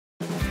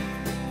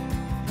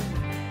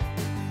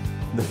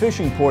The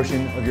fishing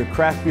portion of your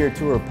craft beer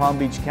tour of Palm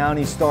Beach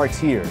County starts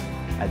here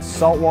at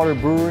Saltwater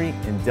Brewery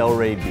in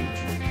Delray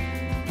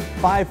Beach.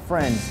 5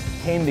 friends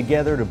came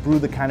together to brew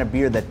the kind of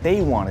beer that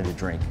they wanted to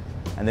drink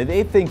and that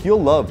they think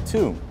you'll love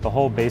too. The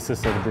whole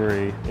basis of the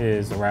brewery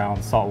is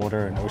around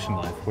saltwater and ocean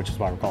life, which is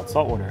why we're called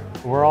Saltwater.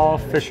 We're all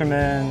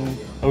fishermen,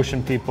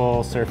 ocean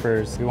people,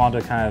 surfers. We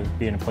wanted to kind of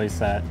be in a place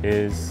that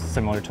is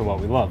similar to what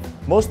we love.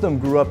 Most of them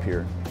grew up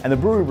here, and the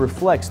brewery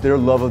reflects their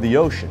love of the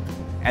ocean,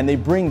 and they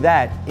bring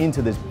that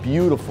into this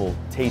beautiful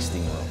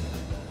tasting room.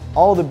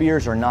 All the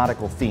beers are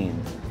nautical themed,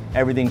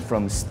 everything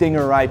from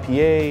Stinger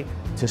IPA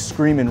to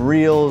Screamin'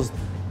 Reels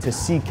to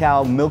Sea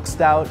Cow Milk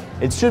Stout.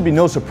 It should be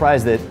no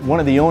surprise that one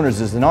of the owners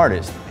is an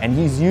artist, and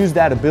he's used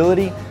that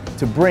ability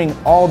to bring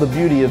all the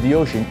beauty of the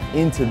ocean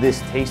into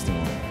this tasting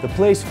room. The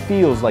place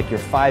feels like you're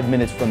 5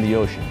 minutes from the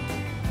ocean,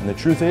 and the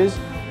truth is,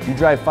 you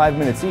drive 5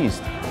 minutes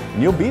east,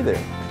 and you'll be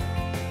there.